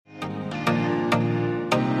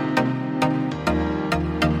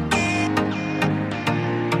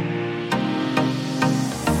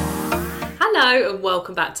Hello and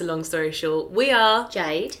welcome back to Long Story Short. We are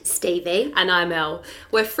Jade, Stevie, and I'm Elle.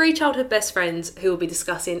 We're three childhood best friends who will be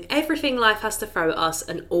discussing everything life has to throw at us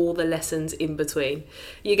and all the lessons in between.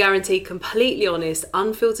 You guarantee completely honest,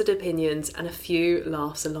 unfiltered opinions and a few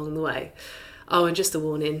laughs along the way. Oh, and just a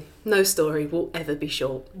warning, no story will ever be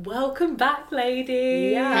short. Welcome back,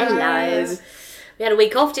 ladies. Yeah. Hello. We had a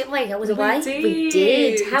week off, didn't we? I was away. We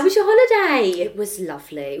did. How was your holiday? It was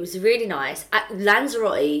lovely. It was really nice. At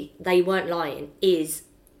Lanzarote, they weren't lying, is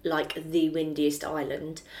like the windiest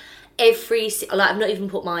island. I've not even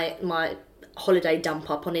put my holiday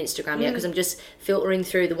dump up on Instagram yet because I'm just filtering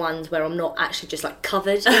through the ones where I'm not actually just like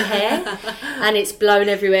covered in hair and it's blown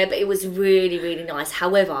everywhere. But it was really, really nice.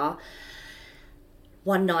 However,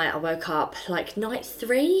 one night I woke up like night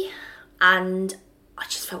 3 and I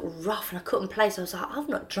just felt rough and I couldn't play. So I was like, I've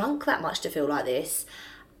not drunk that much to feel like this.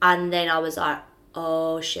 And then I was like,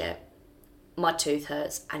 oh shit, my tooth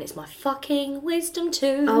hurts and it's my fucking wisdom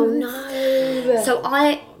tooth. Oh no. So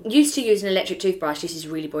I used to use an electric toothbrush. This is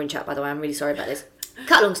really boring chat, by the way. I'm really sorry about this.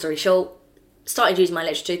 Cut a long story short, started using my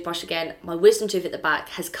electric toothbrush again. My wisdom tooth at the back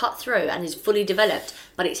has cut through and is fully developed,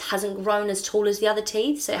 but it hasn't grown as tall as the other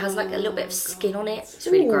teeth, so it has like a little bit of skin on it. It's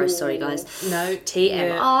really gross, sorry guys. No.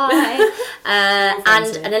 TMI.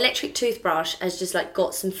 And an electric toothbrush has just like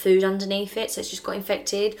got some food underneath it, so it's just got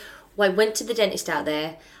infected. Well, I went to the dentist out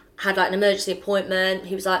there, had like an emergency appointment.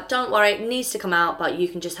 He was like, don't worry, it needs to come out, but you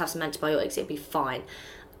can just have some antibiotics, it'll be fine.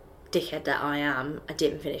 Dickhead that I am, I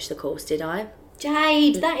didn't finish the course, did I?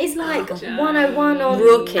 Jade, that is like 101 on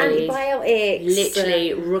Rookie. antibiotics.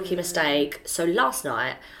 Literally rookie mistake. So last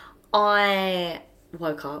night I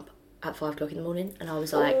woke up at 5 o'clock in the morning and I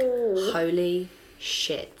was like, holy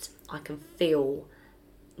shit, I can feel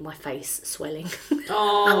my face swelling.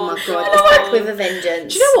 Oh my god, it's back with a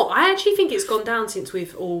vengeance. Do you know what? I actually think it's gone down since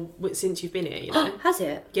you've been here, you know? Has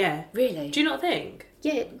it? Yeah. Really? Do you not think?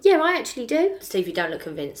 Yeah, I actually do. Steve, you don't look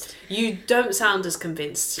convinced. You don't sound as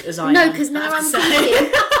convinced as I am. No, because now I have I'm to say.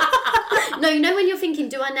 thinking... No, you know when you're thinking,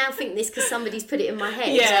 do I now think this because somebody's put it in my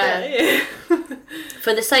head? Yeah.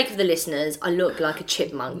 For the sake of the listeners, I look like a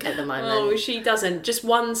chipmunk at the moment. Oh, she doesn't. Just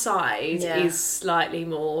one side Yeah. is slightly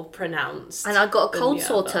more pronounced. And I got a cold than the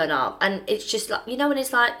sore other. turn up, and it's just like, you know, when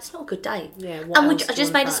it's like, it's not a good day. Yeah, what And else I do just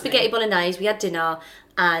you made want a about spaghetti me? bolognese, we had dinner,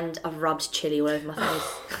 and I've rubbed chilli all over my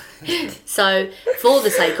face. So, for the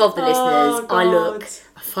sake of the listeners, I look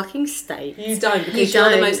a fucking steak. You don't, because You you're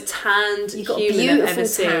the don't. most tanned You've got a human I've ever beautiful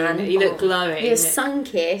seen. tan. You look glowing. You're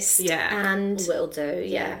sun-kissed. Yeah. And It'll do,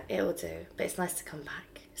 yeah, it'll do. But it's nice to come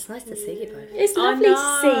back. It's nice to see you both. it's I lovely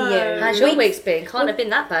to see know. you. How's your week's been? Can't have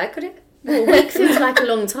been that bad, could it? Well, a week feels like a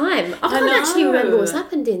long time. I can't actually know. remember what's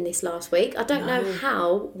happened in this last week. I don't know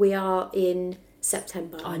how we are in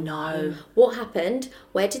September. I know. What happened?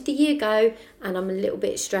 Where did the year go? And I'm a little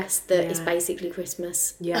bit stressed that it's Yeah. basically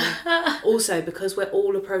Christmas. Yeah. Also, because we're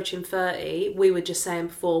all approaching 30, we were just saying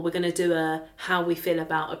before, we're going to do a how we feel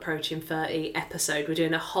about approaching 30 episode. We're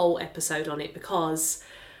doing a whole episode on it because,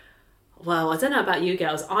 well, I don't know about you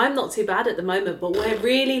girls. I'm not too bad at the moment, but we're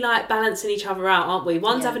really like balancing each other out, aren't we?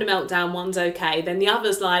 One's having a meltdown, one's okay. Then the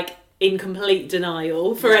other's like in complete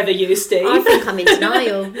denial. Forever you, Steve. I think I'm in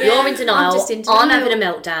denial. You're in denial. I'm just in denial. I'm having a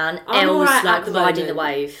meltdown. I'm Elle's alright like at the riding the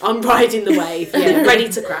moment. wave. I'm riding the wave, yeah, ready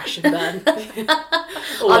to crash and burn.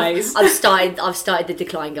 Always. I've started the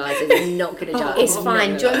decline, guys. And I'm not going to judge. It's I'm not fine.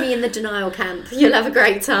 gonna Join lie. me in the denial camp. You'll have a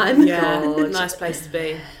great time. Yeah, God. nice place to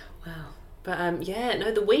be. Wow. But yeah,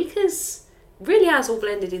 no, the week has all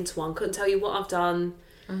blended into one. Couldn't tell you what I've done.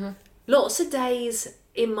 Lots of days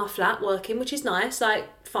in my flat working, which is nice.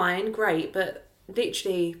 Like, fine, great, but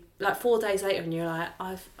literally like 4 days later, and you're like,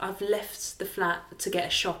 I've left the flat to get a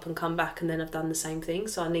shop and come back, and then I've done the same thing.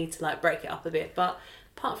 So I need to like break it up a bit. But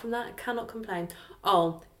apart from that, I cannot complain.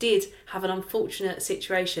 Oh, did have an unfortunate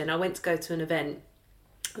situation. I went to go to an event.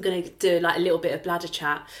 I'm going to do like a little bit of bladder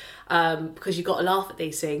chat because you've got to laugh at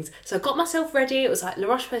these things. So I got myself ready. It was like La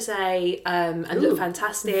Roche-Posay and looked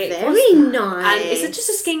fantastic. Very nice. And it's just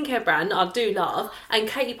a skincare brand. I do love. And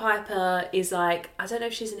Katie Piper is like, I don't know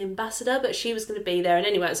if she's an ambassador, but she was going to be there. And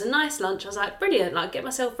anyway, it was a nice lunch. I was like, brilliant. Like, get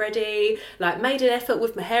myself ready. Like, made an effort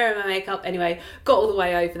with my hair and my makeup. Anyway, got all the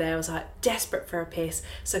way over there. I was like, desperate for a piss.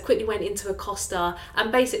 So I quickly went into a Costa. And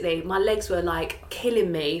basically, my legs were like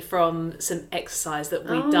killing me from some exercise that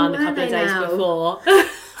we'd done a were couple of they days now? before.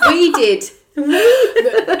 We did.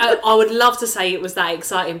 I would love to say it was that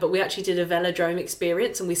exciting, but we actually did a velodrome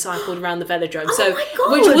experience and we cycled around the velodrome. Oh my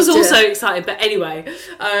God. Which was also exciting. But anyway,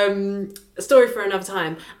 a story for another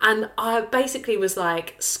time. And I basically was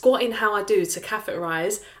like squatting how I do to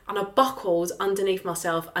catheterize, and I buckled underneath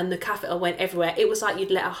myself, and the catheter went everywhere. It was like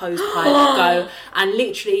you'd let a hose pipe go, and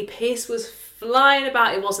literally piss was flying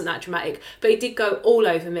about. It wasn't that dramatic, but it did go all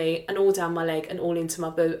over me and all down my leg and all into my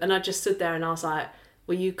boot. And I just stood there and I was like,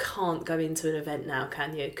 well, you can't go into an event now,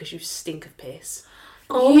 can you? Because you stink of piss.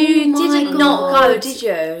 Oh, you did not go, did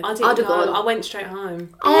you? I didn't go. I went straight home.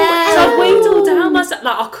 Oh, so I wheedled down myself.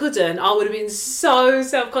 Like, I couldn't. I would have been so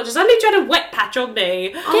self-conscious. I literally had a wet patch on me.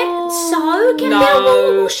 Get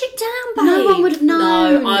wash it down, babe. No one would have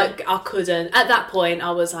known. No, I couldn't. At that point,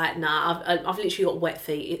 I was like, nah, I've literally got wet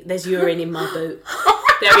feet. There's urine in my boot.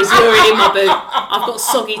 There is urine in my boot. I've got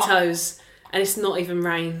soggy toes. And it's not even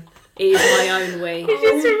rain. It is my own wee. It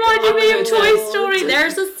just reminded me of Toy Story.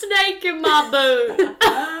 There's a snake in my boot.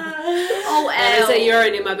 There's a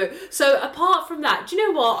urine in my boot. So apart from that, do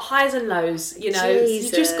you know what? Highs and lows, you know.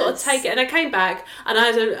 Jesus. You just got to take it. And I came back and I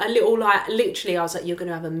had a little, like, literally, I was like, you're going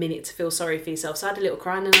to have a minute to feel sorry for yourself. So I had a little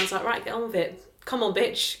cry and then I was like, right, get on with it. Come on,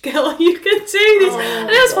 bitch. Girl, you can do this. And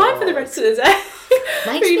it was fine for the rest of the day.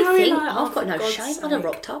 Makes me think, like, I've got no shame. I'd have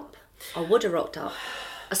rocked up. I would have rocked up.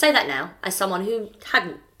 I say that now as someone who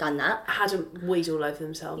hadn't done that. Hadn't wheezed all over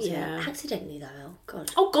themselves, yeah. Accidentally though, God.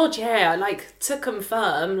 Oh God, yeah. Like, to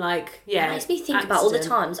confirm, like, yeah. It makes me think about all the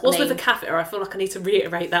times. With the catheter, I feel like I need to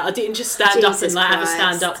reiterate that. I didn't just stand up and like have a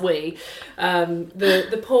stand up wee.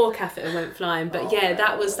 The poor catheter went flying, but yeah,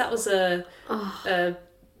 that was a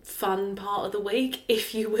fun part of the week,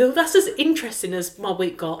 if you will. That's as interesting as my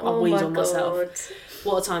week got. I wheezed on myself.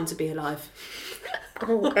 What a time to be alive.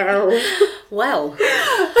 Oh, girl. Well,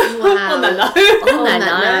 Wow. On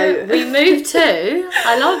that note, we move to.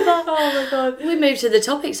 I love that. Oh my God. We move to the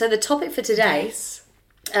topic. So the topic for today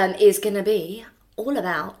is going to be all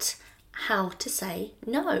about how to say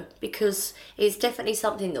no, because it's definitely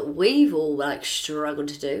something that we've all like struggled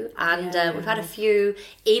to do, and we've had a few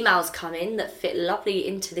emails come in that fit lovely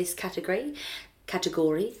into this category,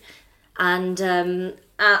 and we're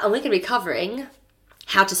going to be covering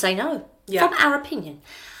how to say no from our opinion.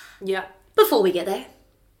 Yeah. Before we get there,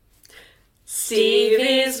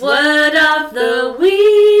 Stevie's word of the week.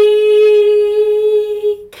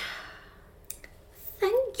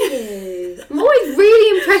 Thank you. I'm always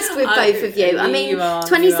really impressed with both of you. I mean, you are,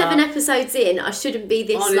 27 episodes in, I shouldn't be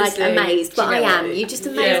this Honestly, amazed, but do I you know am. what? You just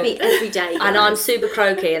amaze me every day. and I'm super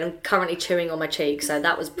croaky and I'm currently chewing on my cheek, so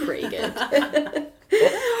that was pretty good.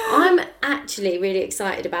 I'm actually really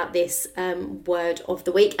excited about this word of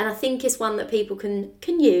the week, and I think it's one that people can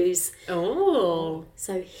use. Oh.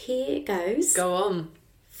 So here it goes. Go on.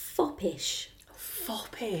 Foppish.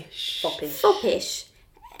 Foppish. Foppish. Foppish.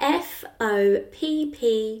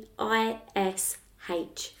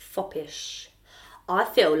 Foppish. I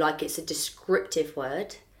feel like it's a descriptive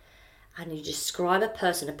word, and you describe a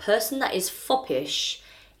person. A person that is foppish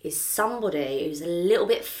is somebody who's a little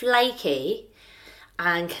bit flaky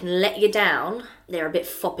and can let you down. They're a bit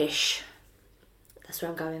foppish. That's where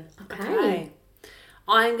I'm going. Okay.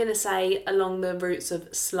 I'm going to say along the roots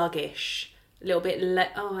of sluggish. A little bit...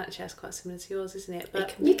 oh, actually, that's quite similar to yours, isn't it?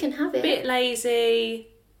 But You can have a it. bit lazy.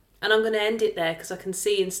 And I'm going to end it there because I can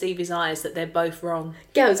see in Stevie's eyes that they're both wrong.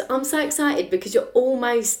 Girls, I'm so excited because you're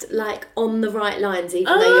almost like on the right lines,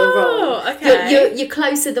 even though you're wrong. Okay. You're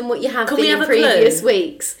closer than what you have Can been we have in a clue? previous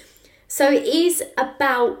weeks. So it is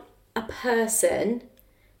about a person,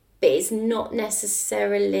 but it's not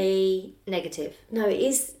necessarily Negative. No, it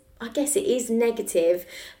is. I guess it is negative,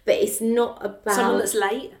 but it's not about Someone that's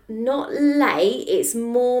late. Not late. It's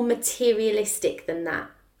more materialistic than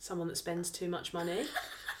that. Someone that spends too much money.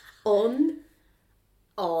 On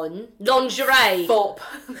Lingerie. Fop.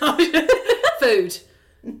 Food.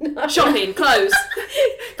 Shopping. Clothes.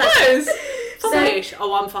 Clothes. Foppish.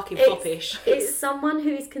 Oh, I'm fucking foppish. It's someone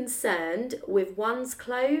who is concerned with one's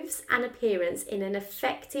clothes and appearance in an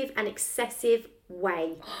effective and excessive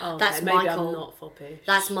way. Oh, That's okay, maybe Michael. I'm not foppish.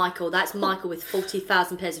 That's Michael. That's Michael with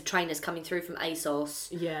 40,000 pairs of trainers coming through from ASOS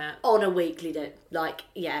Yeah. on a weekly day. Like,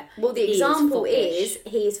 yeah. Well, the he example foppish. is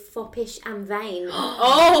he is foppish and vain.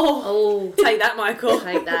 Oh. Take that, Michael.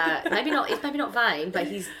 Like that. He's maybe not vain, but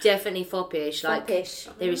he's definitely foppish. Like, Foppish.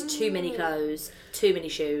 there is too many clothes, too many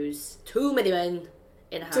shoes, too many men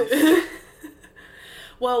in a house.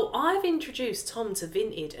 Well, I've introduced Tom to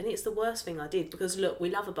Vinted, and it's the worst thing I did because, look, we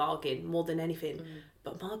love a bargain more than anything.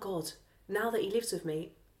 But my God, now that he lives with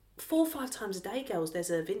me, 4 or 5 times a day, girls,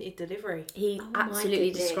 there's a Vinted delivery. He Oh my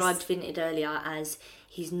absolutely goodness. described Vinted earlier as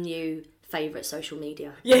his new favourite social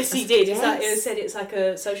media. Yes, he did. It's like, Yes. it said it's like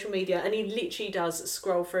a social media, and he literally does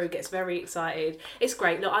scroll through, gets very excited. It's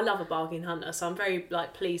great. Look, I love a bargain hunter, so I'm very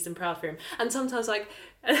like pleased and proud for him. And sometimes, like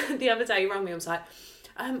the other day, he rang me. I was like,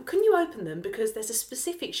 can you open them, because there's a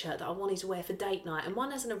specific shirt that I wanted to wear for date night and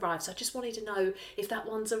one hasn't arrived, so I just wanted to know if that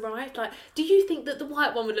one's arrived. Like, do you think that the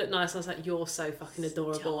white one would look nice? I was like, you're so fucking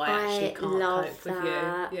adorable. I actually can't love cope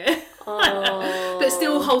that. with you. Yeah. Oh. But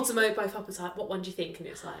still holds them both up. It's like, what one do you think? And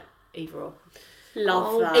it's like, either or.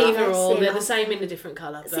 Love that. Either bless or. him. They're the same in a different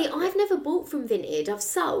colour. See, I've never bought from Vinted. I've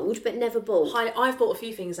sold, but never bought. I've bought a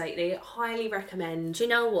few things lately. Highly recommend. Do you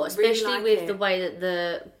know what? Really Especially like with it. the way that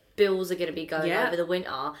the bills are going to be going Yeah. over the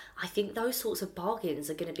winter, I think those sorts of bargains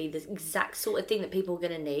are going to be the exact sort of thing that people are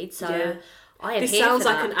going to need. So Yeah. I am This here sounds for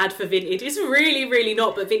like that. an ad for Vinted. It's really, really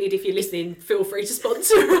not. But Vinted, if you're listening, feel free to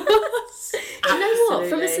sponsor us. You know what?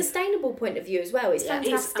 From a Absolutely. sustainable point of view as well, it's It's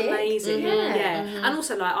fantastic. amazing. Yeah. Yeah. And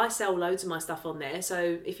also, like, I sell loads of my stuff on there.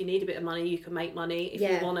 So if you need a bit of money, you can make money. If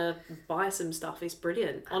Yeah. you want to buy some stuff, it's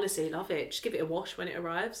brilliant. Honestly, love it. Just give it a wash when it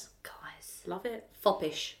arrives. Guys, Love it.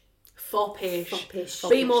 foppish. Foppish. Foppish.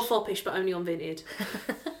 Be more foppish, but only on Vinted.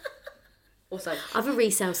 Also, Other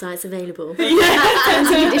resale sites available. Terms and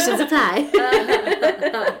conditions apply.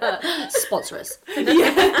 sponsor us.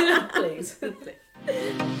 Yeah. Please.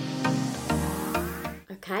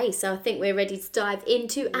 Okay, so I think we're ready to dive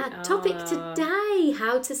into our topic today,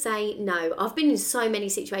 how to say no. I've been in so many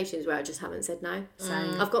situations where I just haven't said no.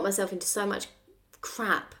 Same. I've got myself into so much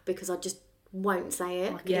crap because I just won't say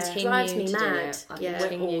it. Yeah. It drives me Continue to do mad. it. I Yeah.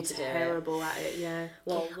 continue We're all to do it. terrible at it, yeah.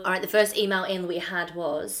 All right, the first email in that we had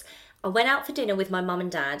was, I went out for dinner with my mum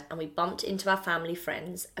and dad and we bumped into our family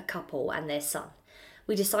friends, a couple and their son.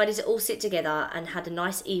 We decided to all sit together and had a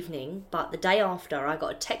nice evening, but the day after I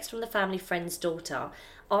got a text from the family friend's daughter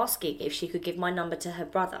asking if she could give my number to her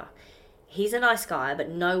brother. He's a nice guy, but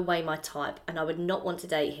no way my type, and I would not want to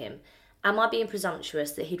date him. Am I being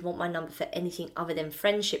presumptuous that he'd want my number for anything other than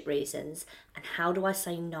friendship reasons? And how do I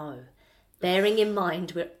say no? Bearing in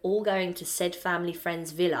mind we're all going to said family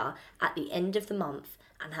friend's villa at the end of the month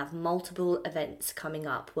and have multiple events coming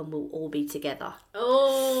up when we'll all be together.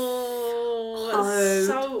 Oh, that's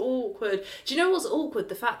so awkward. Do you know what's awkward?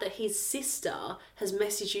 The fact that his sister has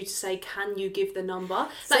messaged you to say, can you give the number?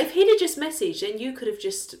 Like, if he'd have just messaged, then you could have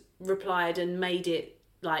just replied and made it,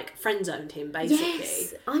 like, friend-zoned him, basically.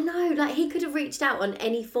 Yes, I know. Like, he could have reached out on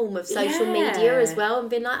any form of social Yeah. media as well and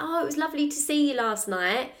been like, oh, it was lovely to see you last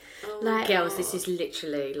night. Like, Girls, this is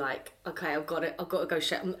literally like, okay, I've got to go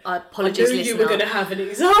straight. I Apologies, knew listener. you were going to have an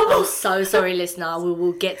example. I'm so sorry, listener. We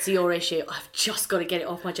will get to your issue. I've just got to get it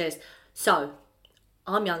off my chest. So,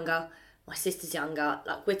 I'm younger. My sister's younger.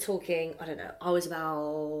 Like, we're talking, I don't know, I was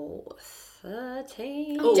about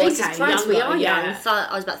 13. Oh, Jesus okay, Christ, we younger, are yeah. young. So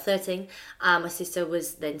I was about 13. My sister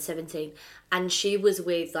was then 17. And she was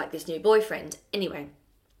with, like, this new boyfriend. Anyway,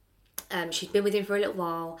 she'd been with him for a little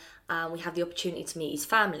while. We had the opportunity to meet his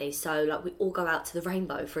family. So, like, we all go out to the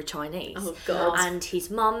Rainbow for a Chinese. Oh, God. And his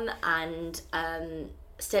mum and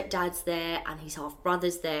stepdad's there, and his half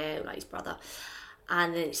brother's there, like his brother.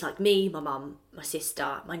 And then it's like me, my mum, my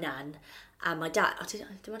sister, my nan, and my dad. Did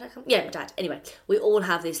my dad come? Yeah, my dad. Anyway, we all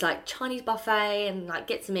have this like Chinese buffet and like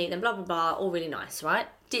get to meet them, blah blah blah. All really nice, right?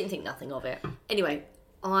 Didn't think nothing of it. Anyway,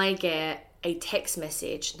 I get a text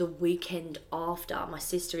message the weekend after. My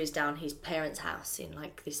sister is down his parents' house in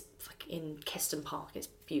like this in Keston Park. It's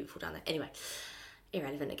beautiful down there. Anyway,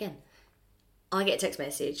 irrelevant again. I get a text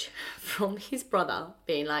message from his brother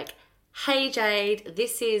being like, "Hey Jade,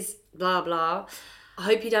 this is blah blah. I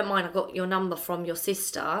hope you don't mind. I got your number from your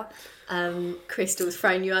sister." Crystal's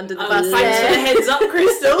thrown you under the Oh, bus. thanks for the heads up,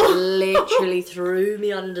 Crystal. Literally threw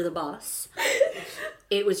me under the bus.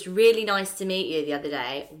 It was really nice to meet you the other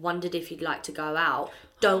day. Wondered if you'd like to go out.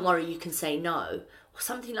 Don't worry, you can say no. Or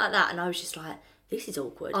something like that. And I was just like, this is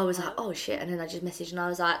awkward. I was like, oh shit. And then I just messaged and I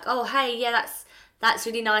was like, oh hey, yeah, that's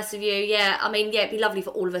really nice of you. Yeah, I mean, yeah, it'd be lovely for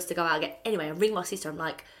all of us to go out again. Anyway, I ring my sister. I'm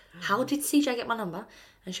like, how did CJ get my number?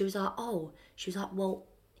 And she was like, well,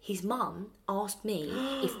 his mum asked me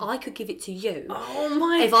if I could give it to you. Oh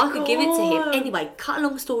my If I could give it to him. God. Anyway, cut a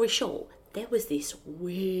long story short, there was this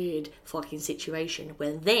weird fucking situation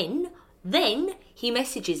where then he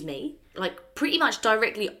messages me, like pretty much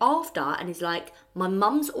directly after, and he's like, my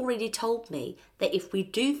mum's already told me that if we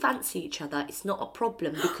do fancy each other, it's not a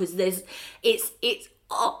problem because girls,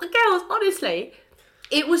 honestly,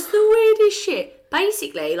 it was the weirdest shit.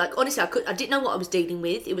 Basically, like honestly, I didn't know what I was dealing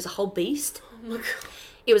with. It was a whole beast. Oh my God.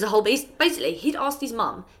 It was a whole beast. Basically, he'd asked his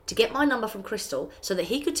mum to get my number from Crystal so that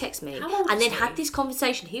he could text me, How old and was then he? had this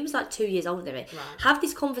conversation. He was like 2 years older than me. Right. Have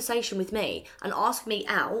this conversation with me and ask me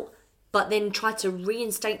out but then tried to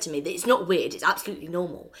reinstate to me that it's not weird, it's absolutely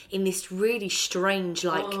normal, in this really strange,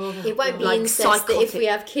 like... It won't be like incest that if psychotic... we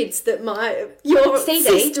have kids that your Stevie,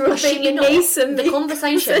 sister will be your niece and the me.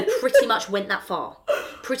 conversation pretty much went that far.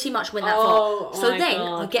 Oh, So my then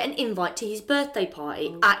God. I get an invite to his birthday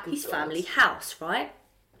party at his family house, right?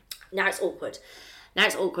 Now it's awkward,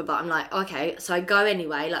 but I'm like, okay, so I go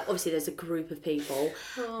anyway. Like, obviously there's a group of people.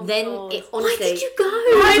 Then it honestly... Why did you go?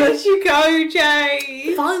 Why did you go,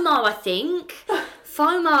 Jay? FOMO, I think.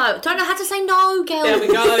 FOMO. Don't know how to say no, girl. There we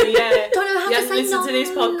go, yeah. Don't know how You to haven't say listened no. to this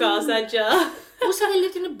podcast, had ya? Also, they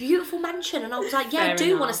lived in a beautiful mansion, and I was like, yeah, I Fair do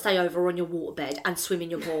enough. want to stay over on your waterbed and swim in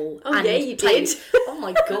your pool. Oh, and yeah, you play- did. Oh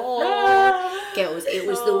my God. Girls, it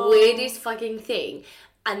was the weirdest fucking thing.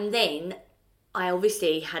 And then I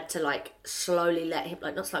obviously had to, like, slowly let him,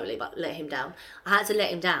 like, not slowly, but let him down. I had to let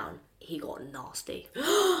him down. He got nasty.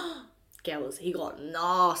 Girls, he got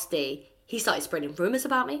nasty. He started spreading rumours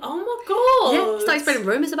about me. Oh my God. Yeah, he started spreading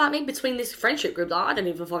rumours about me between this friendship group that I don't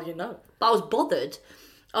even fucking know. But I was bothered.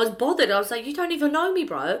 I was like, you don't even know me,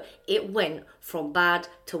 bro. It went from bad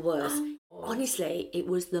to worse. Honestly, it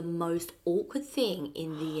was the most awkward thing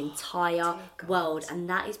in the entire world. And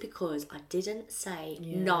that is because I didn't say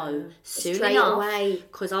no soon Straight enough. away.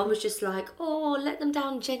 Because I was just like, oh, let them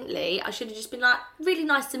down gently. I should have just been like, really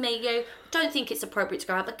nice to meet you. Don't think it's appropriate to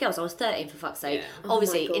go out. But girls, I was 13 for fuck's sake. Yeah.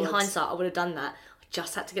 Obviously, my in God. hindsight, I would have done that.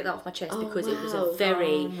 Just had to get that off my chest because it was wow. a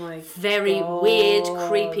very, my very God. weird,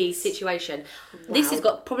 creepy situation. This has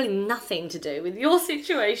got probably nothing to do with your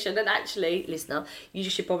situation. And actually, listener, you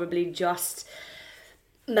should probably just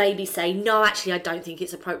maybe say, no, actually, I don't think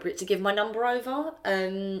it's appropriate to give my number over.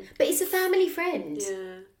 But it's a family friend.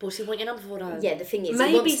 Yeah. What's he want your number for, though? Yeah, the thing is, he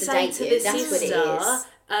Maybe wants to say date to you. the That's what it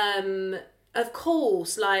is. sister, of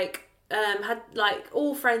course, like, had, like,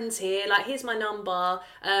 all friends here, like, here's my number,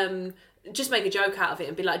 just make a joke out of it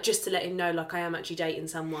and be like, just to let him know, like, I am actually dating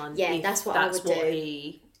someone. Yeah, if that's what I would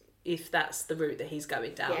do. If that's the route that he's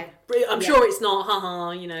going down. Yeah. I'm sure it's not,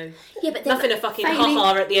 haha, you know. Yeah, but then Nothing a fucking failing-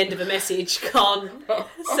 haha at the end of a message can't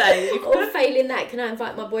save. Or failing that, can I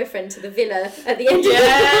invite my boyfriend to the villa at the end of the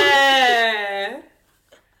Yeah.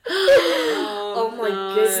 Oh my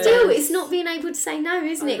goodness. Still, it's not being able to say no,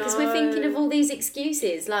 isn't it? Because we're thinking of all these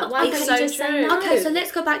excuses. Like, why It's can't so you just say true. no? Okay, so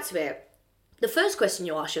let's go back to it. The first question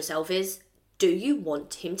you ask yourself is, do you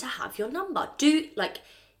want him to have your number?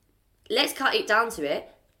 Let's cut it down to it.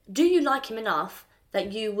 Do you like him enough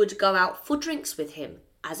that you would go out for drinks with him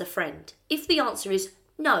as a friend? If the answer is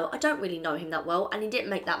no, I don't really know him that well, and he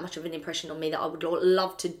didn't make that much of an impression on me that I would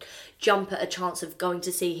love to jump at a chance of going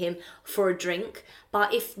to see him for a drink.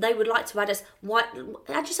 But if they would like to add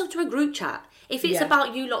yourself to a group chat. If it's Yeah.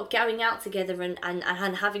 about you lot going out together and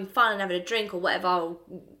having fun and having a drink or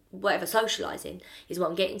whatever socialising is what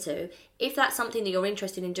I'm getting to. If that's something that you're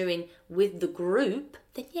interested in doing with the group,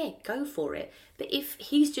 then yeah, go for it. But if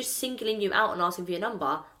he's just singling you out and asking for your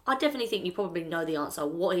number, I definitely think you probably know the answer.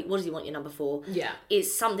 What does he want your number for? Yeah.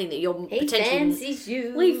 It's something that you're He potentially... fancies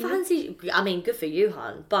you. Well, he fancies you. I mean, good for you,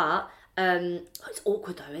 hun. But it's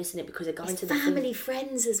awkward though, isn't it? Because they're going to the family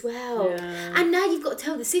friends as well. Yeah. And now you've got to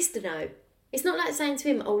tell the sister no. It's not like saying to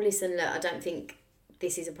him, oh, listen, look, I don't think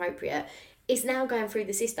this is appropriate. It's now going through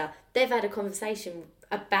the sister. They've had a conversation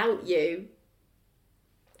about you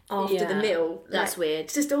after the Yeah. meal. That's weird.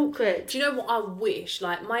 It's just awkward. Do you know what I wish?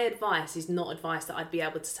 Like, my advice is not advice that I'd be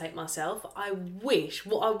able to take myself. I wish,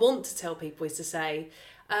 what I want to tell people is to say,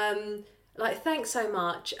 like, thanks so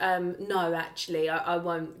much. No, actually, I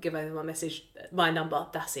won't give over my number.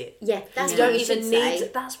 That's it. Yeah, that's You what don't you should even say.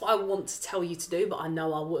 need. That's what I want to tell you to do, but I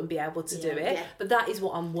know I wouldn't be able to do it. Yeah. But that is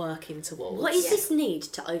what I'm working towards. What is Yeah. this need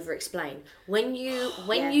to over-explain? When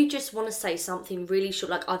you just want to say something really short,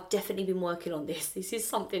 like I've definitely been working on this. This is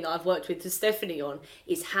something I've worked with Stephanie on,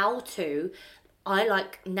 is how to... I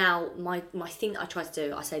like now, my thing that I try to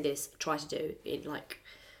do, I say this, try to do, in like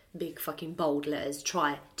big fucking bold letters,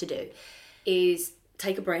 try to do, is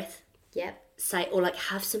take a breath, Yep. say, or like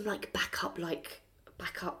have some like backup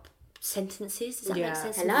sentences. Does that make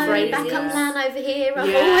sense? Some Hello, phrases. backup plan over here. I've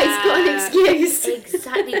Yeah. always got an excuse.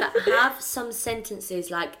 Exactly, but have some sentences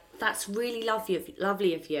like, that's really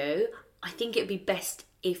lovely of you. I think it'd be best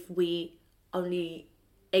if we only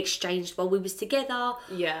exchanged while we was together.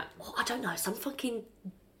 Yeah. Or, I don't know, some fucking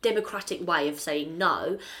democratic way of saying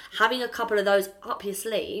no. Having a couple of those up your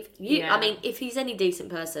sleeve. Yeah. I mean, if he's any decent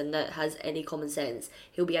person that has any common sense,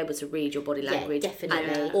 he'll be able to read your body language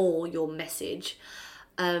definitely. or your message.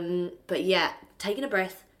 But yeah, taking a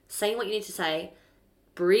breath, saying what you need to say,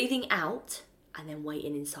 breathing out, and then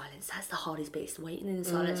waiting in silence. That's the hardest bit, is waiting in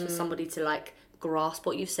silence for somebody to like grasp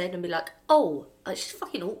what you've said and be like, oh, it's just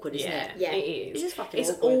fucking awkward, isn't Yeah, it? Yeah. it is. It's just fucking It's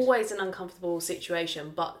awkward. always an uncomfortable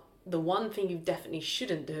situation, but the one thing you definitely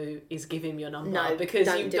shouldn't do is give him your number, No, because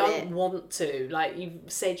don't you do don't it. want to. Like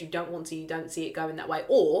you've said, you don't want to. You don't see it going that way,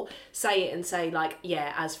 or say it and say like,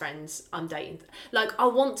 yeah, as friends, I'm dating. Like I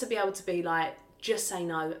want to be able to be like, just say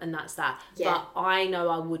no and that's that. Yeah. But I know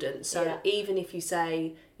I wouldn't. So Yeah. even if you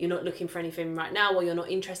say you're not looking for anything right now, or you're not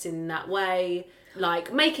interested in that way,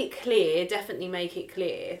 like make it clear. Definitely make it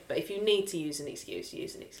clear. But if you need to use an excuse,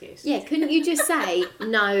 use an excuse. Yeah, couldn't you just say,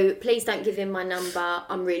 no, please don't give him my number.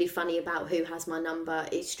 I'm really funny about who has my number.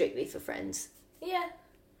 It's strictly for friends. Yeah.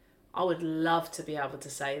 I would love to be able to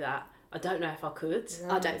say that. I don't know if I could,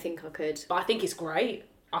 I don't think I could. but I think it's great.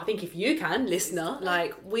 I think if you can, listener,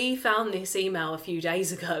 like we found this email a few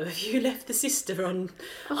days ago. Have you left the sister on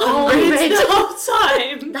red. the whole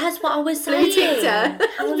time? That's what I was saying. Blue ticked her.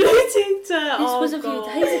 Blue ticked her. This was a few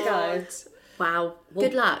days ago. Wow.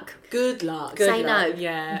 Good luck. Good luck. Say no.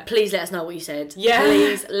 Yeah. Please let us know what you said. Yeah.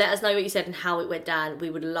 Please let us know what you said and how it went down.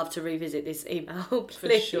 We would love to revisit this email. For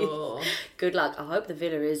Please. sure. Good luck. I hope the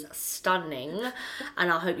villa is stunning and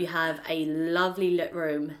I hope you have a lovely lit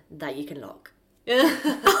room that you can lock. Is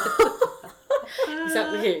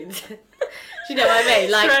that weird? Do you know what I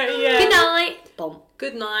mean? Like, Right, yeah. good night. Bomb.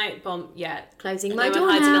 Good night, bomb. Yeah. Closing And my they door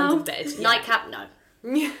were hiding now. under the bed. Yeah. Nightcap, no.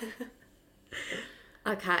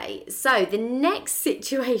 Okay, so the next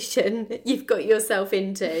situation you've got yourself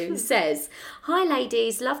into says, "Hi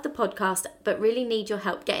ladies, love the podcast, but really need your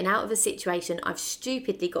help getting out of a situation I've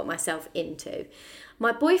stupidly got myself into.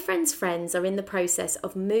 My boyfriend's friends are in the process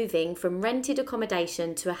of moving from rented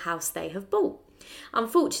accommodation to a house they have bought.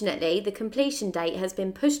 Unfortunately, the completion date has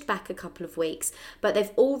been pushed back a couple of weeks, but they've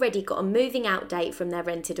already got a moving out date from their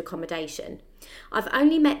rented accommodation. I've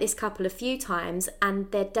only met this couple a few times,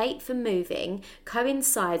 and their date for moving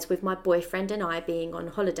coincides with my boyfriend and I being on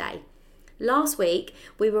holiday. Last week,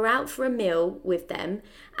 we were out for a meal with them,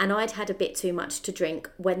 and I'd had a bit too much to drink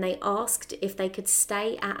when they asked if they could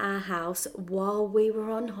stay at our house while we were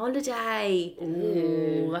on holiday.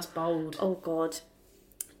 Ooh, that's bold. Oh, God.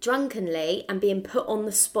 Drunkenly and being put on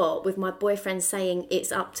the spot with my boyfriend saying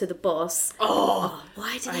it's up to the boss. Oh,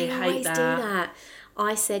 Why do I they hate always that. do that?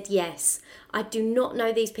 I said yes. I do not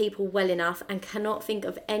know these people well enough and cannot think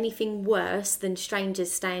of anything worse than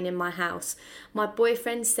strangers staying in my house. My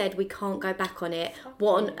boyfriend said we can't go back on it.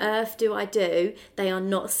 What on earth do I do? They are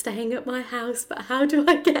not staying at my house, but how do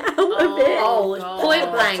I get out of it? Oh, God.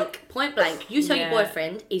 point blank. You tell Yeah. your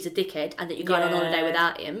boyfriend he's a dickhead and that you're going on Yeah. holiday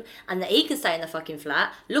without him and that he can stay in the fucking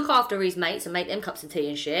flat, look after his mates and make them cups of tea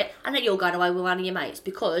and shit, and that you're going away with one of your mates.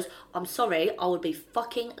 Because, I'm sorry, I would be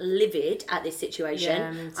fucking livid at this situation.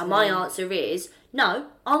 Yeah, me too. And my answer is, no,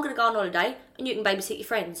 I'm going to go on holiday and you can babysit your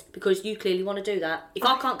friends because you clearly want to do that. If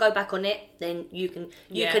I can't go back on it, then you can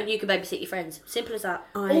babysit your friends. Simple as that.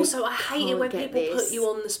 Also, I hate it can't when get people this. put you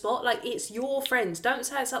on the spot. Like, it's your friends. Don't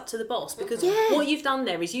say it's up to the boss, because Yeah. what you've done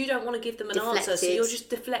there is you don't want to give them an answer, so Deflected. you're just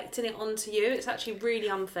deflecting it onto you. It's actually really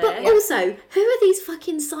unfair. But also, who are these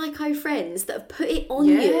fucking psycho friends that have put it on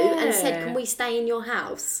you and said, Yeah. can we stay in your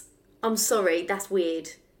house? I'm sorry, that's weird.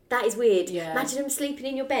 That is weird. Yeah. Imagine them sleeping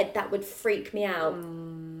in your bed. That would freak me out.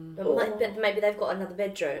 But maybe they've got another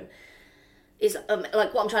bedroom. Is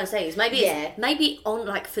like what I'm trying to say is maybe Yeah. maybe on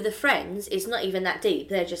like for the friends it's not even that deep.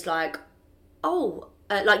 They're just like, oh,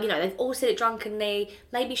 like, you know, they've all said it drunkenly.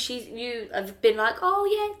 Maybe you have been like, oh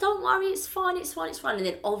yeah, don't worry, it's fine, and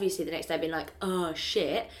then obviously the next day being like, oh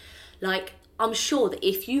shit. Like, I'm sure that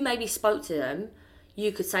if you maybe spoke to them,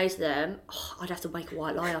 you could say to them, oh, I'd have to make a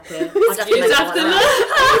white lie up here. I'd have to You'd make a have white to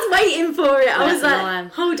lie. I was waiting for it. I was That's like, lying.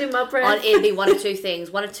 holding my breath. It'd be one of two things,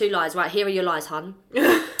 one of two lies. Right, here are your lies, hun.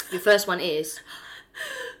 Your first one is,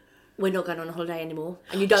 we're not going on a holiday anymore,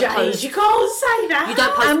 and you don't James, post. you can't say that. You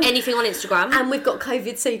don't post anything on Instagram. And we've got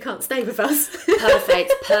COVID, so you can't stay with us.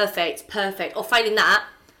 Perfect. Or failing that,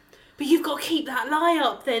 But you've got to keep that lie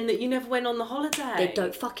up then that you never went on the holiday. they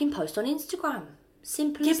don't fucking post on Instagram.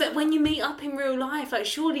 Simple Yeah, as but that. when you meet up in real life, like,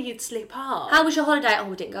 surely you'd slip up. How was your holiday? Oh,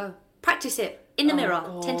 we didn't go. Practice it in the mirror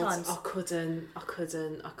God, 10 times. I couldn't.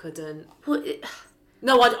 Well,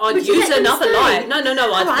 No, I'd Would you use let them another stay? lie. No, I'd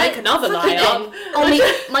Alright, make another fuck lie it up. then.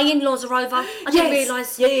 Oh, my in-laws are over. I didn't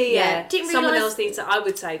realise. Yeah. Didn't Someone realise- else needs to. I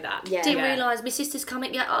would say that. Yeah. Didn't realise my sister's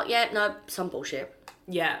coming. Yeah, oh, yeah, no, some bullshit.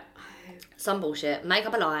 Yeah. Some bullshit. Make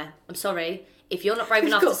up a lie. I'm sorry. If you're not brave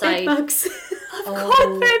enough We've to got say... bed bugs.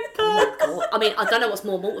 God, my God. I mean, I don't know what's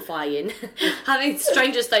more mortifying. Having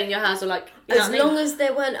strangers stay in your house or like... You know As what I mean? long as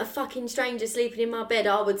there weren't a fucking stranger sleeping in my bed,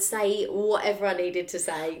 I would say whatever I needed to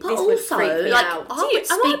say. But this would also, freak me like, out. I Am would I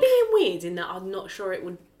speak... being weird in that I'm not sure it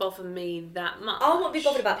would bother me that much? I won't be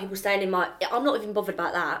bothered about people staying in my... I'm not even bothered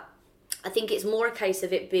about that. I think it's more a case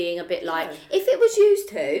of it being a bit like... If it was used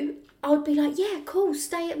to, I would be like, yeah, cool,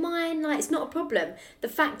 stay at mine. Like, it's not a problem. The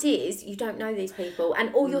fact is, you don't know these people,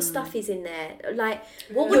 and all your stuff is in there. Like,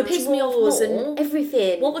 What your would piss me off drawers more... and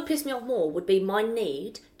everything. What would piss me off more would be my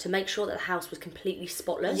need to make sure that the house was completely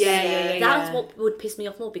spotless. Yeah. That's what would piss me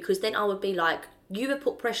off more, because then I would be like, you have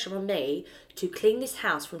put pressure on me to clean this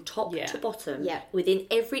house from top to bottom, Yeah. within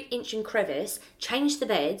every inch and crevice, change the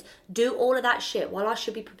bed, do all of that shit while I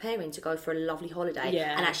should be preparing to go for a lovely holiday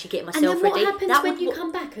and actually get And myself then what ready. happens That when would- you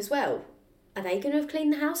come back as well? Are they going to have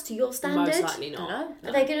cleaned the house to your standard? Most likely not. Dunno.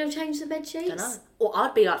 Are they going to have changed the bed sheets? I don't know. Or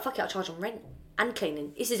I'd be like, fuck it, I'll charge on rent and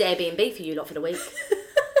cleaning. This is Airbnb for you lot for the week.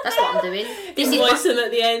 That's what I'm doing. This Invoice is them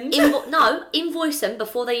at the end. invoice them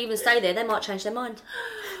before they even stay there. They might change their mind.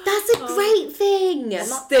 That's a great thing.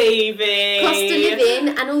 Stevie. Cost of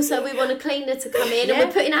living, and also we want a cleaner to come in, and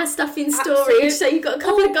we're putting our stuff in storage. Absolutely. So you've got a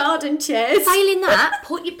couple of garden chairs. Failing that,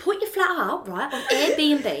 put your flat up right on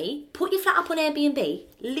Airbnb. Put your flat up on Airbnb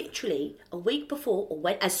literally a week before, or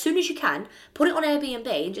when, as soon as you can. Put it on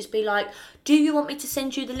Airbnb and just be like, "Do you want me to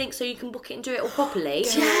send you the link so you can book it and do it all properly?"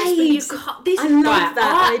 Jade, This I is love right.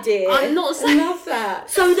 that idea. I'm not saying. I love that.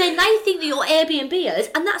 So then they think that you're Airbnbers,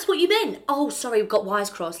 and that's what you meant. Oh, sorry, we've got wires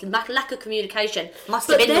crossed. Lack of communication must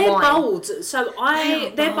have But been the they're wine. bold, so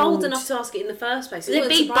they're bold enough to ask it in the first place. It Then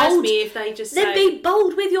wouldn't be surprise bold. me if they just Then say, be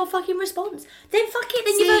bold with your fucking response. Then fuck it.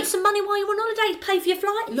 Then you've earned some money while you're on holiday. Pay for your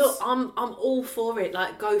flights. "Look, I'm all for it.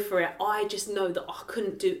 Like, go for it." I just know that I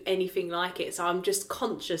couldn't do anything like it, so I'm just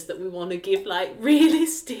conscious that we want to give like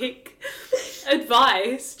realistic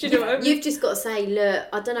advice. Do you know what I mean? You've just got to say, look,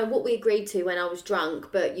 I don't know what we agreed to when I was drunk,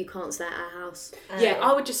 but you can't stay at our house. Yeah,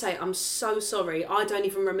 I would just say, I'm so sorry. I don't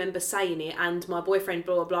even remember saying it, and my boyfriend,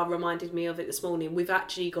 blah, blah, blah, reminded me of it this morning. We've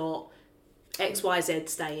actually got XYZ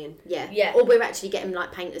staying. Yeah. Or we're actually getting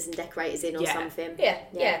like painters and decorators in or Yeah. something.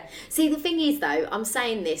 Yeah. See, the thing is though, I'm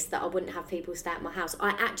saying this that I wouldn't have people stay at my house. I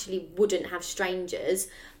actually wouldn't have strangers,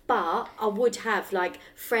 but I would have like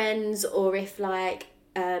friends, or if like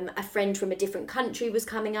a friend from a different country was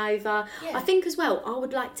coming over. Yeah. I think as well, I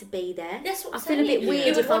would like to be there. That's what I I'm feel a saying. bit weird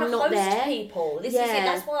You would if wanna I'm not host there. people. This is it. Yeah.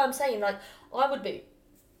 That's why I'm saying, like, I would be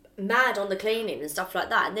mad on the cleaning and stuff like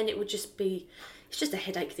that, and then it would just be, it's just a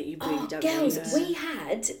headache that you really don't Girls, need.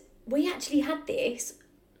 we actually had this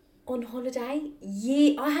on holiday.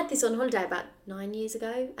 I had this on holiday about 8 years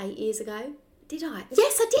ago. Did I?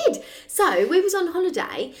 Yes, I did. So we was on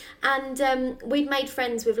holiday, and we'd made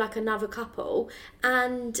friends with like another couple,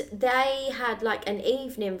 and they had like an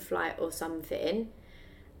evening flight or something.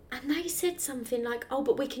 And they said something like, "Oh,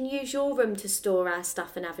 but we can use your room to store our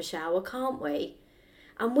stuff and have a shower, can't we?"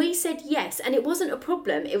 And we said yes, and it wasn't a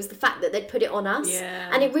problem. It was the fact that they'd put it on us.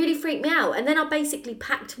 Yeah. And it really freaked me out. And then I basically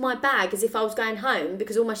packed my bag as if I was going home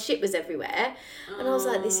because all my shit was everywhere. And I was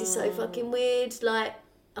like, this is so fucking weird. Like,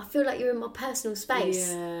 I feel like you're in my personal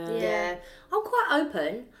space. Yeah. I'm quite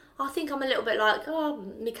open. I think I'm a little bit like, oh,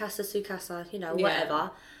 Mikasa, Sukasa,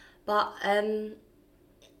 whatever. But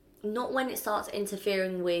not when it starts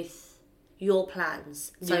interfering with your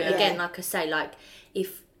plans. So Yeah. again, like I say, like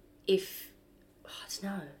if I don't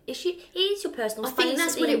know, it is your personal I space. think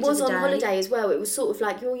that's at the what it end of was the on day. holiday as well. It was sort of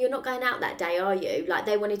like, you're not going out that day, are you? Like,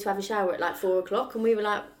 they wanted to have a shower at like 4:00, and we were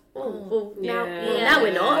like, now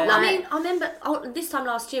we're not. Like, I mean, I remember this time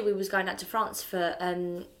last year we was going out to France for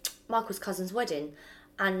Michael's cousin's wedding,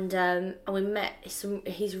 and we met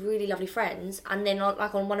his really lovely friends, and then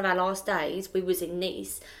like on one of our last days we was in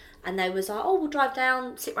Nice, and they was like, "Oh, we'll drive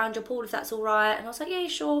down, sit round your pool if that's all right," and I was like, "Yeah,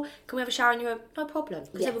 sure. Can we have a shower?" And you went, "No problem,"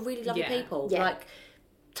 because they were really lovely people, like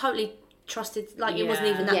totally trusted. Like it wasn't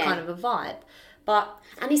even that Yeah. kind of a vibe, but.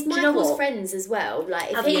 and it's Do you know Michael's what? friends as well.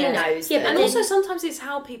 Like, if Have he you- knows Yeah, them. but And then- also sometimes it's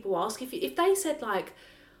how people ask. If they said like,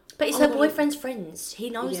 But it's her boyfriend's friends. He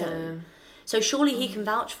knows Yeah. them. So surely he can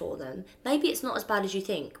vouch for them. Maybe it's not as bad as you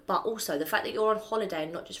think, but also the fact that you're on holiday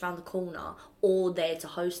and not just round the corner or there to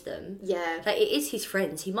host them. Yeah. Like, it is his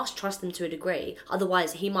friends. He must trust them to a degree.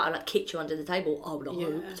 Otherwise, he might have like kicked you under the table, I would have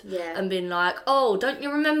hoped. Yeah. And been like, oh, don't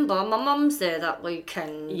you remember? My mum's there that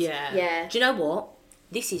weekend. Yeah. Do you know what?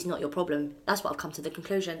 This is not your problem. That's what I've come to the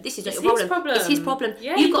conclusion. This is not It's your his problem. It's his problem.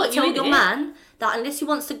 Yeah, You've he got got to you tell in your it. man that unless he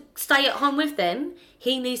wants to stay at home with them,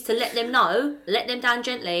 he needs to let them know, let them down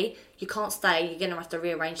gently, you can't stay, you're going to have to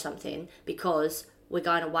rearrange something because we're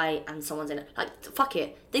going away and someone's in it. Like, fuck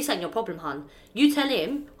it. This ain't your problem, hun. You tell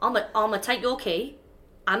him, I'ma take your key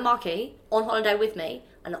and my key on holiday with me,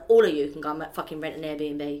 and all of you can go and fucking rent an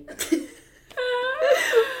Airbnb.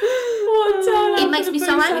 It makes me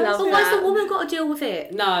so angry. But why's the woman got to deal with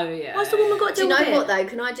it? No, yeah. Why's the woman got to Do you deal with it? know what though?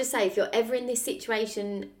 Can I just say, if you're ever in this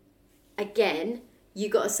situation again, you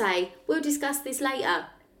got to say, we'll discuss this later.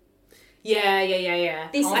 Yeah.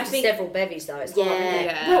 This I think several bevies though. It's hard, isn't it?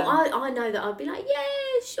 Yeah. Well, I know that I'd be like,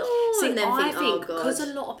 yeah, sure. See, and then I think, think oh, because God.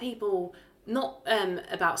 a lot of people, not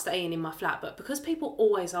about staying in my flat, but because people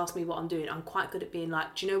always ask me what I'm doing, I'm quite good at being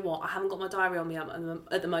like, do you know what? I haven't got my diary on me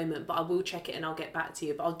at the moment, but I will check it and I'll get back to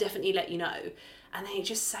you. But I'll definitely let you know. And then it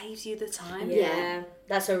just saves you the time. Yeah,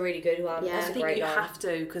 that's a really good one. Yeah. That's I a think great you one. have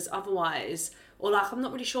to, because otherwise, or like, I'm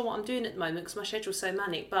not really sure what I'm doing at the moment because my schedule's so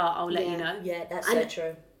manic, but I'll let you know. Yeah, that's so And-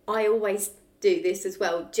 true. I always do this as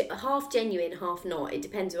well, half genuine, half not. It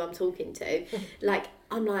depends who I'm talking to. Like,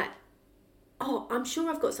 I'm like, oh, I'm sure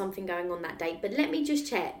I've got something going on that day, but let me just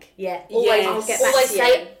check. Yeah, Yes. I'll get back always to you.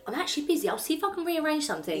 say, I'm actually busy. I'll see if I can rearrange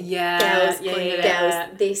something. Yeah,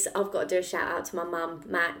 Girls, this, I've got to do a shout out to my mum,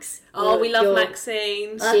 Max. Oh, we love You're-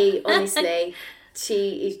 Maxine. She, honestly,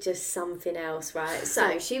 she is just something else, right?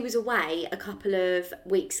 So she was away a couple of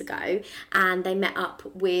weeks ago and they met up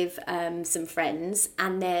with some friends,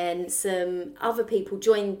 and then some other people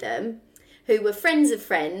joined them who were friends of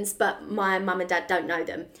friends, but my mum and dad don't know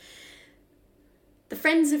them. The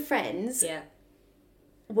friends of friends Yeah.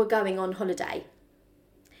 were going on holiday,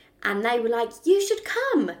 and they were like, you should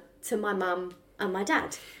come, to my mum and my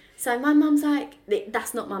dad. So my mum's like,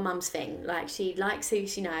 that's not my mum's thing. Like, she likes who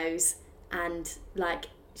she knows, and like,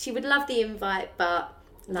 she would love the invite, but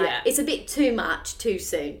like, Yeah. it's a bit too much too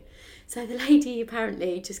soon. So the lady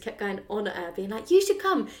apparently just kept going on at her, being like, you should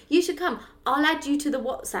come, I'll add you to the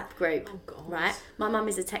WhatsApp group. Oh, God. Right? My mum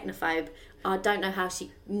is a technophobe. I don't know how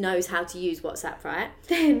she knows how to use WhatsApp, right?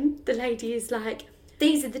 Then the lady is like,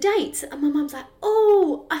 these are the dates. And my mum's like,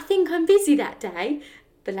 oh, I think I'm busy that day.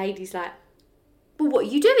 The lady's like, well, what are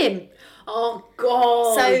you doing? Oh,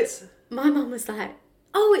 God. So my mum was like,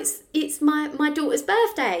 oh, it's my daughter's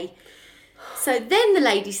birthday. So then the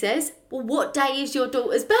lady says, well, what day is your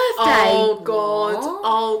daughter's birthday? Oh, God. What?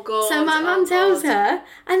 Oh, God. So my mum Oh, tells God. her,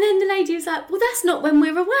 and then the lady was like, well, that's not when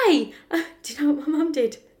we're away. Do you know what my mum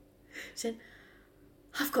did? She said,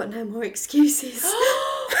 I've got no more excuses.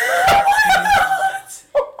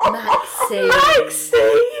 Maxine.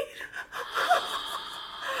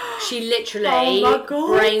 She literally Oh my God.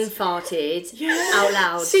 brain farted out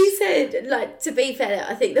loud. She said, like, to be fair,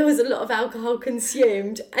 I think there was a lot of alcohol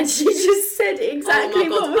consumed, and she just said exactly Oh my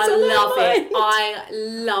God, what was on her I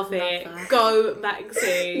mind. love it. Go,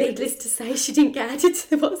 Maxine. Needless to say, she didn't get added to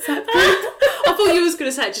the WhatsApp group. I thought you was going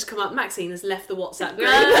to say it just come up. Maxine has left the WhatsApp group.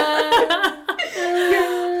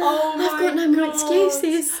 Oh my I've got no more God.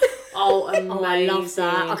 excuses. Oh, amazing. Oh, I love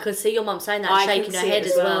that. I could see your mum saying that, I shaking can her see head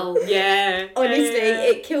it as well. Yeah. Honestly, Yeah.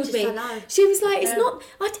 it killed Just me. I know. She was like, it's not,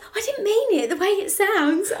 I didn't mean it the way it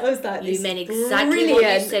sounds. I was like, You this meant is exactly what you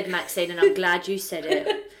brilliant. said, Maxine, and I'm glad you said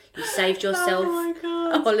it. You saved yourself. Oh my A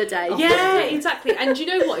God. holiday. Yeah, exactly. And do you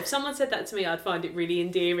know what? If someone said that to me, I'd find it really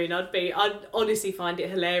endearing. I'd honestly find it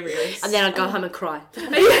hilarious. And then I'd go home and cry.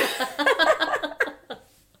 Then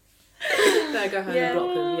I'd go home and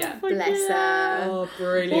block them. Yeah. Bless her. Oh, Well,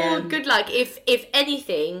 brilliant. good luck. If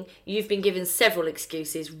anything, you've been given several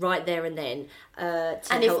excuses right there and then. To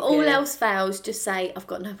And if help all you. else fails, just say, I've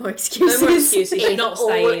got no more No excuses. more excuses. You're If not all-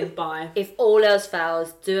 staying. Bye. If all else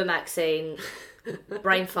fails, do a Maxine.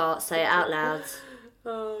 Brain fart, say it out loud.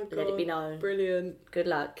 Oh, God. Let it be known. Brilliant. Good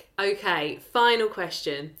luck. Okay, final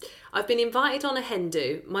question. I've been invited on a hen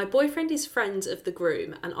do. My boyfriend is friends of the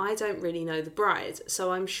groom and I don't really know the bride,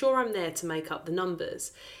 so I'm sure I'm there to make up the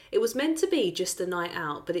numbers. It was meant to be just a night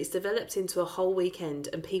out, but it's developed into a whole weekend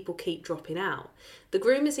and people keep dropping out. The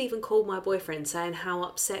groom has even called my boyfriend saying how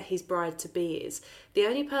upset his bride-to-be is. The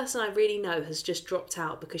only person I really know has just dropped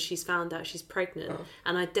out because she's found out she's pregnant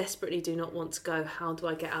and I desperately do not want to go. How do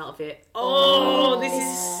I get out of it? Oh, this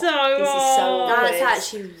is so This is so hard. That's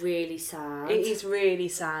actually really sad. It is really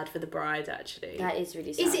sad for the bride, actually. That is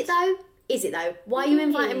really sad. Is it though? Is it though? Why are you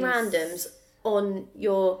inviting Yes. randoms on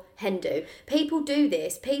your hen do? People do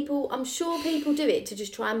this. I'm sure people do it to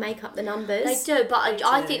just try and make up the numbers. They do, but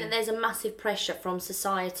I do. think that there's a massive pressure from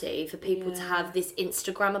society for people to have this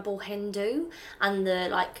Instagrammable hen do, and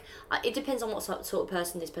it depends on what sort of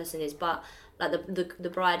person this person is, but like the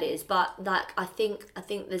bride is. But like I think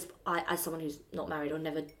there's as someone who's not married or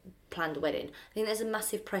never planned a wedding, I think there's a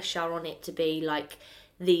massive pressure on it to be like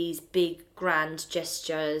these big grand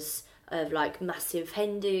gestures. of like massive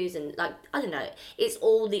hen do's and like, I don't know, it's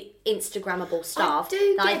all the Instagrammable stuff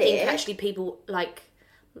do that I get think it. actually people like.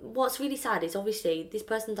 What's really sad is obviously this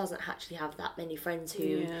person doesn't actually have that many friends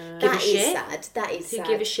who give a That is shit. sad. That is Who sad.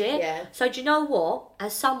 give a shit. Yeah. So do you know what?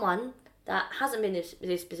 As someone that hasn't been in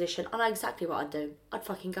this position, I know exactly what I'd do. I'd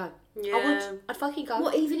fucking go. I Yeah. would. I'd fucking go.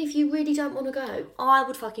 What, even if you really don't want to go? I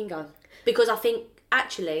would fucking go. Because I think,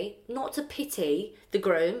 actually, not to pity the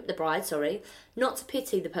bride, sorry, not to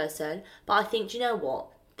pity the person, but I think, do you know what?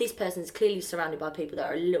 This person's clearly surrounded by people that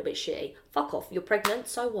are a little bit shitty. Fuck off. You're pregnant,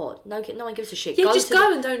 so what? No one gives a shit. Yeah, just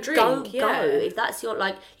go and don't drink. Go. Yeah. If that's your,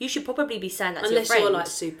 like, you should probably be saying that to your Unless friend. you're like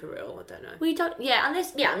super ill, I don't know. We don't,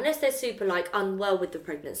 unless they're super like unwell with the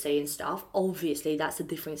pregnancy and stuff. Obviously, that's a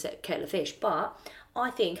different kettle of fish. But I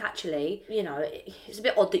think actually, you know, it's a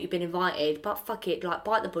bit odd that you've been invited, but fuck it, like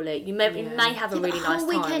bite the bullet. You may have a really a nice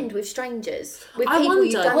whole time. weekend with strangers, with I people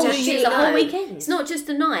you wonder, don't do actually you- a whole know. weekend. It's not just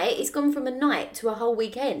a night; it's gone from a night to a whole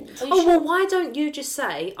weekend. Oh, well, why don't you just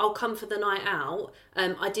say, I'll come for the night out.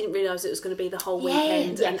 I didn't realise it was going to be the whole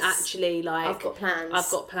weekend. yes. And actually, like... I've got plans. I've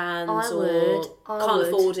got plans. I or would. can't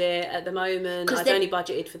afford it at the moment. 'Cause I've then- only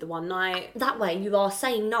budgeted for the one night. That way, you are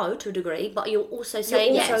saying no to a degree, but you're also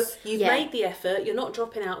saying also- yes. You've Yeah. made the effort. You're not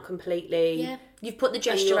dropping out completely. Yeah, you've put the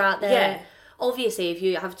gesture you're- out there. yeah. Obviously, if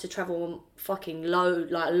you have to travel fucking a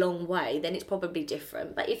long way, then it's probably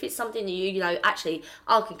different. But if it's something that you know, actually,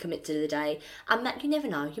 I can commit to the day, and you never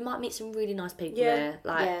know, you might meet some really nice people Yeah. there.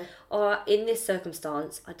 Like, Yeah. or in this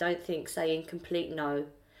circumstance, I don't think saying complete no.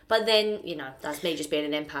 But then, you know, that's me just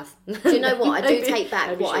being an empath. Do you know what? I do Maybe- take back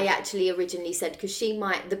maybe what I should. actually originally said, because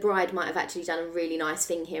the bride might have actually done a really nice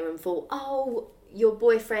thing here and thought, oh, your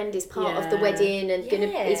boyfriend is part of the Yeah. wedding and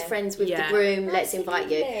Yeah. is friends with Yeah. the groom. Let's invite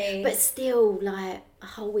Absolutely. you. But still, like a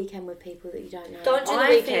whole weekend with people that you don't know. Don't do the I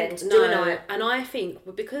weekend, think, do a no, night. and I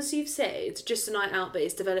think because you've said just a night out, but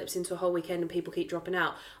it's developed into a whole weekend and people keep dropping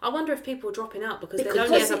out. I wonder if people are dropping out because they'd only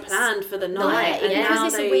Because ever it's planned for the night, and yeah. now Because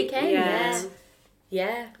it's a they, weekend, yeah.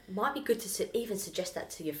 Yeah, might be good to even suggest that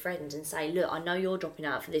to your friend and say, look, I know you're dropping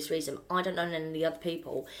out for this reason. I don't know any of the other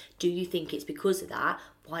people. Do you think it's because of that?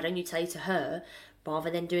 Why don't you say to her, rather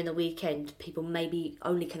than doing the weekend, people maybe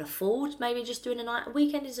only can afford maybe just doing a night. A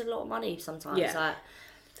weekend is a lot of money sometimes. Yeah. Like,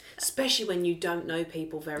 Especially when you don't know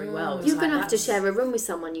people very well. It's You're like going to have to that's- share a room with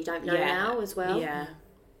someone you don't know now as well. Yeah.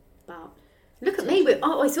 But look at me.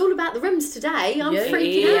 It's all about the rooms today. I'm Yeah,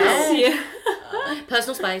 freaking it out. is. Yeah.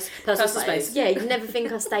 personal space. Personal space. Yeah, you never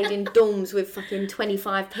think I stayed in dorms with fucking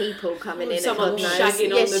 25 people coming in. Someone at God knows. shagging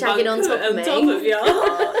Yeah, on the shagging on bunk top of me.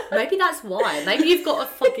 you. Maybe that's why. Maybe you've got a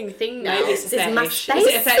fucking thing now. Maybe it's a This is my fetish. Is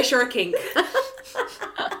it a space. fetish or a kink?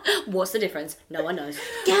 What's the difference? No one knows.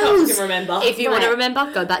 Can't fucking remember. If you want to Right.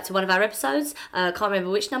 remember, go back to one of our episodes. Can't remember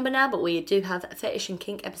which number now, but we do have a fetish and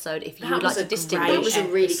kink episode if you That would like was to a distinguish. great That was a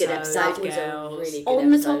really good episode. episode, It was a girls. really good On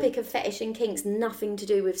the episode. topic of fetish and kinks, nothing to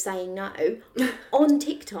do with saying no. On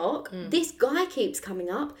TikTok, this guy keeps coming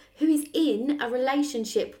up who is in a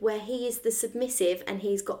relationship where he is the submissive and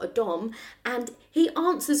he's got a dom, and he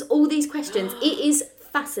answers all these questions. It is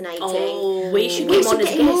fascinating. Oh, We should We get him should on as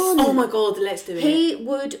get him guest. on. Oh my god, let's do it. He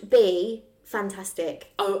would be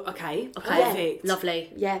fantastic. Oh, okay. Okay, Perfect.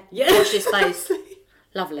 lovely. Yeah. Yeah. Watch this space.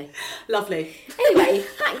 Lovely. Lovely. Anyway,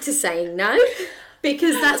 back to saying no,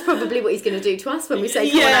 because that's probably what he's going to do to us when we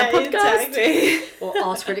say come on our podcast. exactly. Or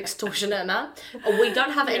ask for an extortionate amount. Or we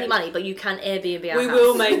don't have any money, but you can Airbnb our We house.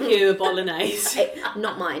 will make you a bolognese.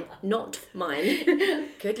 Not mine. Not mine.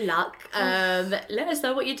 Good luck. Let us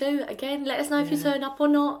know what you do. Again, let us know if you turn up or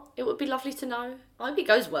not. It would be lovely to know. I hope it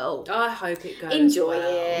goes well. I hope it goes Enjoy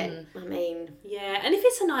well. it. I mean, Yeah, and if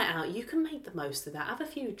it's a night out, you can make the most of that. Have a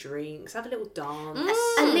few drinks, have a little dance.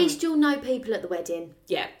 at least you'll know people at the wedding.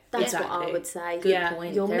 Yeah, That's exactly. what I would say. Good Yeah.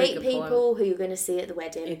 point. You'll Very meet good people who you're going to see at the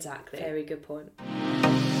wedding. Exactly. Very good point.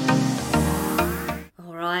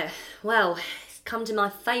 All right. Well, it's come to my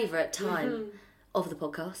favourite time of the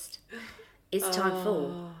podcast. It's time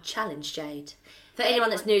for Challenge Jade. For anyone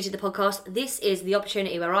that's new to the podcast, this is the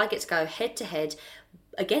opportunity where I get to go head to head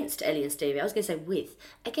against Ellie and Stevie. I was going to say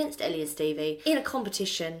against Ellie and Stevie in a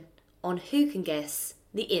competition on who can guess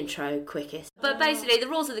the intro quickest. But basically, the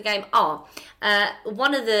rules of the game are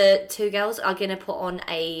one of the two girls are going to put on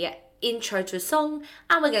a intro to a song,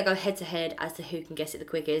 and we're going to go head to head as to who can guess it the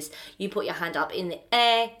quickest. You put your hand up in the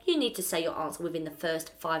air. You need to say your answer within the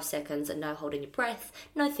first 5 seconds, and no holding your breath,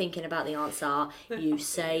 no thinking about the answer. You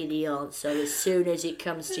say the answer as soon as it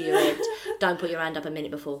comes to your head. Don't put your hand up a minute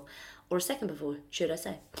before, or a second before, should I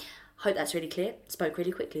say. Hope that's really clear. Spoke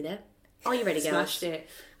really quickly there. Are you ready, girls? Smashed it.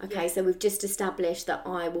 Okay, so we've just established that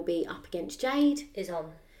I will be up against Jade. Is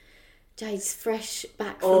on. Jade's fresh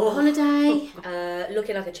back from holiday.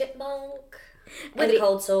 Looking like a chipmunk. With a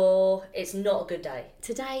cold sore. It's not a good day.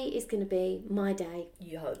 Today is going to be my day.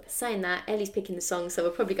 You hope. Saying that, Ellie's picking the song, so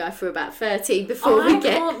we'll probably go through about 30 before we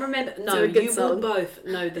get. I can't remember. No, to a good you song. will both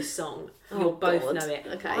know the song. You'll both know it.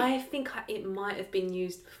 Okay. I think it might have been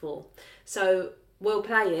used before. So we'll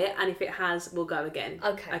play it, and if it has, we'll go again.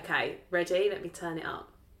 Okay. Okay. Ready? Let me turn it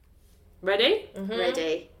up. Ready? Mm-hmm.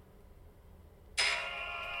 Ready.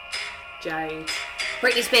 Jade.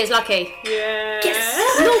 Britney Spears, Lucky. Yeah.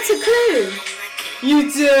 Yes! Not a clue!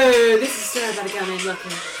 You do. This is Story About a Girl Named Lucky.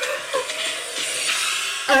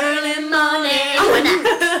 Early morning.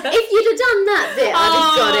 If you'd have done that bit, I'd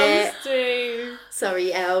have got it. Stu.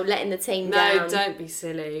 Sorry, Elle, letting the team No, down. don't be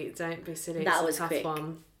silly. Don't be silly. That It's was a tough quick.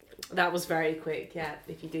 one. That was very quick, yeah,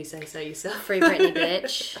 if you do say so yourself. Free Britney,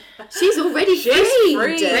 bitch. She's already She's free.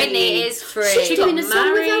 free. Britney is free. She's She doing got a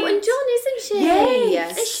song with married. Elton John, isn't she?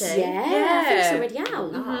 Yes. Is she? Yeah, I think it's already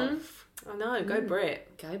out. I know, go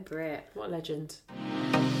Brit. Go Brit. What a legend.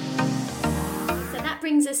 So that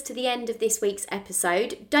brings us to the end of this week's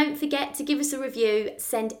episode. Don't forget to give us a review,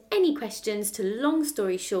 send any questions to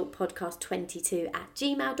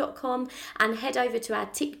longstoryshortpodcast22@gmail.com and head over to our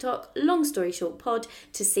TikTok longstoryshortpod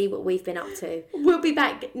to see what we've been up to. We'll be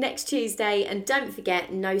back next Tuesday, and don't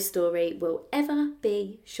forget, no story will ever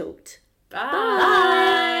be short.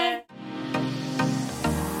 Bye.